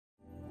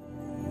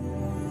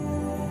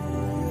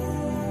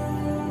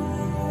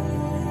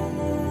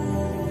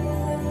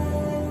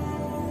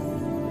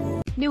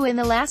New in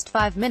the last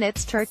 5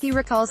 minutes, Turkey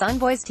recalls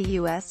envoys to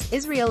U.S.,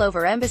 Israel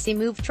over embassy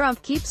move.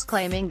 Trump keeps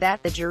claiming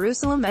that the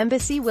Jerusalem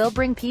embassy will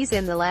bring peace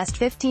in the last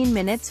 15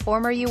 minutes.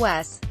 Former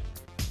U.S.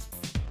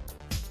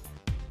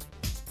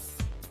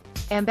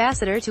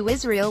 ambassador to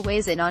Israel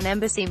weighs in on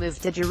embassy move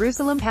to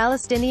Jerusalem.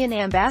 Palestinian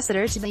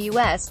ambassador to the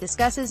U.S.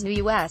 discusses new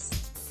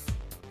U.S.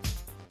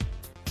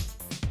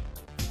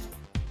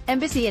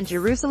 embassy in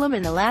Jerusalem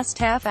in the last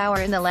half hour.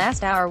 In the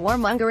last hour,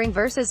 warmongering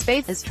versus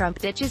faith as Trump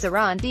ditches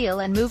Iran deal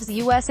and moves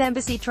U.S.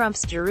 embassy.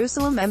 Trump's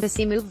Jerusalem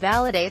embassy move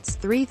validates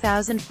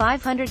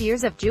 3,500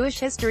 years of Jewish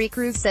history.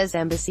 Cruz says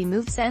embassy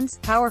move sends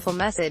powerful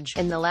message.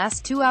 In the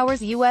last 2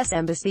 hours, U.S.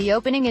 embassy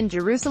opening in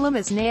Jerusalem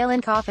is nail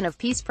in coffin of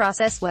peace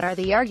process. What are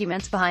the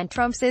arguments behind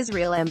Trump's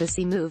Israel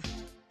embassy move?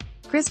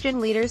 Christian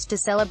leaders to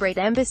celebrate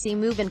embassy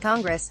move in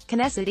Congress.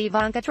 Knesset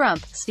Ivanka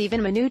Trump,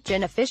 Steven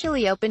Mnuchin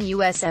officially open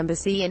U.S.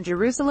 embassy in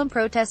Jerusalem.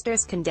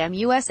 Protesters condemn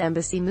U.S.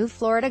 embassy move.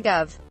 Florida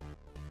Gov.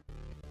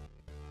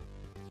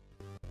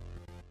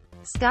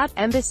 Scott,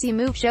 embassy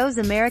move shows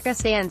America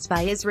stands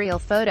by Israel.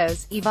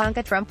 Photos,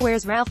 Ivanka Trump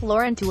wears Ralph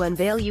Lauren to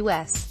unveil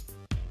U.S.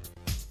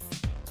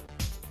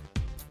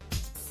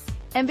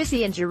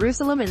 embassy in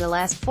Jerusalem in the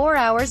last 4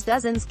 hours.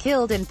 Dozens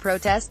killed in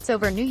protests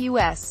over new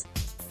U.S.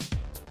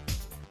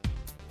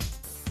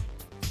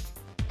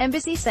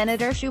 embassy.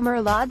 Senator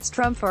Schumer lauds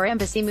Trump for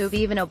embassy move.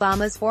 Even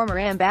Obama's former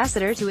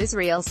ambassador to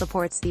Israel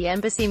supports the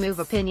embassy move.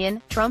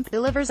 Opinion, Trump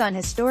delivers on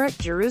historic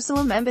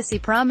Jerusalem embassy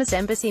promise.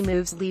 Embassy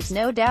moves leaves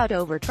no doubt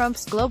over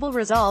Trump's global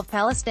resolve.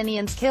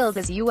 Palestinians killed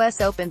as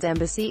U.S. opens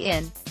embassy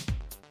in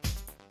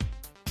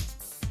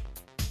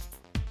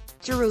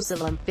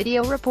Jerusalem.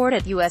 Video report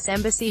at U.S.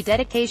 Embassy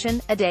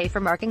dedication, a day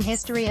for marking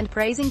history and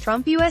praising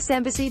Trump. U.S.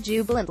 Embassy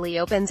jubilantly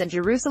opens in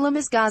Jerusalem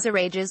as Gaza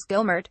rages.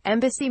 Gomert,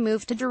 embassy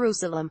move to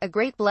Jerusalem, a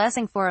great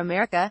blessing for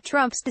America.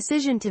 Trump's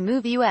decision to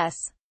move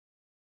U.S.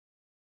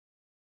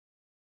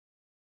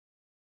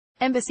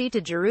 embassy to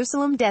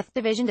Jerusalem. Death,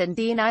 division and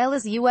denial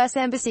as U.S.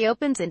 embassy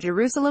opens in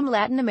Jerusalem.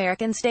 Latin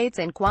American states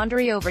in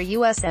quandary over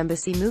U.S.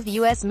 embassy move.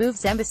 U.S.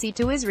 moves embassy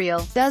to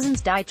Israel.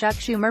 Dozens die. Chuck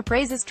Schumer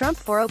praises Trump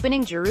for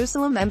opening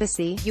Jerusalem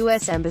embassy.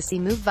 U.S. embassy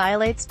move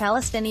violates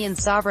Palestinian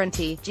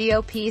sovereignty.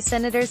 GOP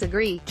senators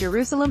agree.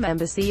 Jerusalem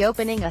embassy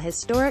opening a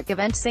historic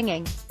event.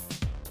 Singing.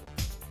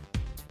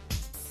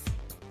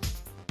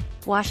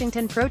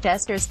 Washington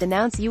protesters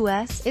denounce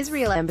U.S.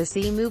 Israel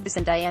embassy moves.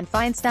 And Dianne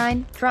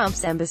Feinstein,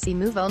 Trump's embassy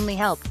move only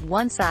helped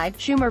one side.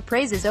 Schumer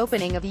praises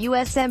opening of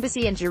U.S.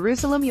 embassy in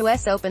Jerusalem.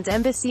 U.S. opens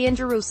embassy in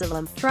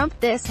Jerusalem. Trump,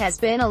 this has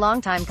been a long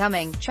time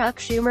coming. Chuck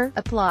Schumer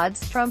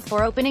applauds Trump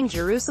for opening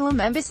Jerusalem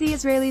embassy.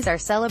 Israelis are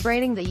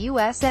celebrating the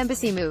U.S.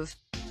 embassy move.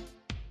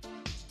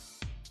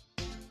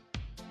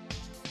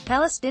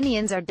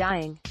 Palestinians are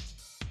dying.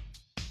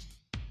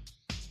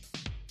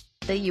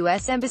 The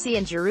U.S. embassy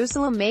in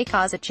Jerusalem may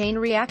cause a chain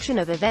reaction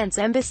of events.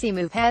 Embassy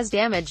move has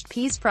damaged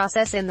peace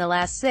process in the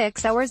last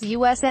 6 hours.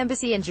 U.S.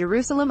 embassy in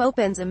Jerusalem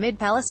opens amid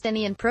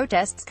Palestinian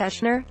protests.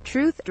 Kushner,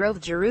 truth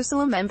drove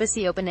Jerusalem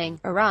embassy opening.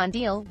 Iran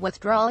deal,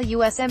 withdrawal.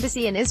 U.S.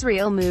 embassy in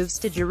Israel moves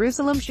to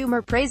Jerusalem.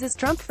 Schumer praises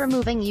Trump for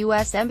moving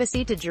U.S.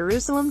 embassy to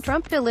Jerusalem.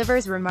 Trump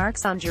delivers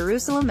remarks on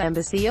Jerusalem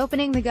embassy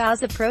opening. The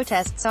Gaza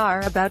protests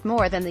are about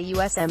more than the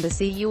U.S.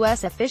 embassy.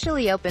 U.S.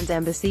 officially opens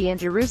embassy in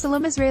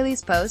Jerusalem.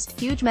 Israelis post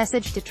huge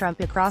message to Trump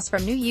across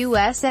from new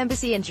U.S.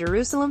 embassy in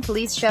Jerusalem.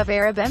 Police shove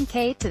Arab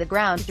MK to the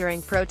ground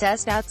during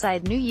protest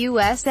outside new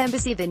U.S.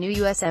 embassy. The new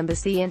U.S.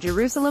 embassy in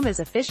Jerusalem is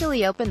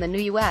officially open. The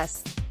new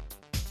U.S.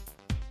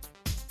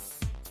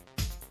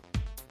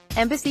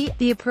 embassy,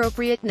 the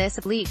appropriateness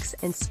of leaks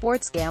in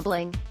sports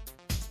gambling.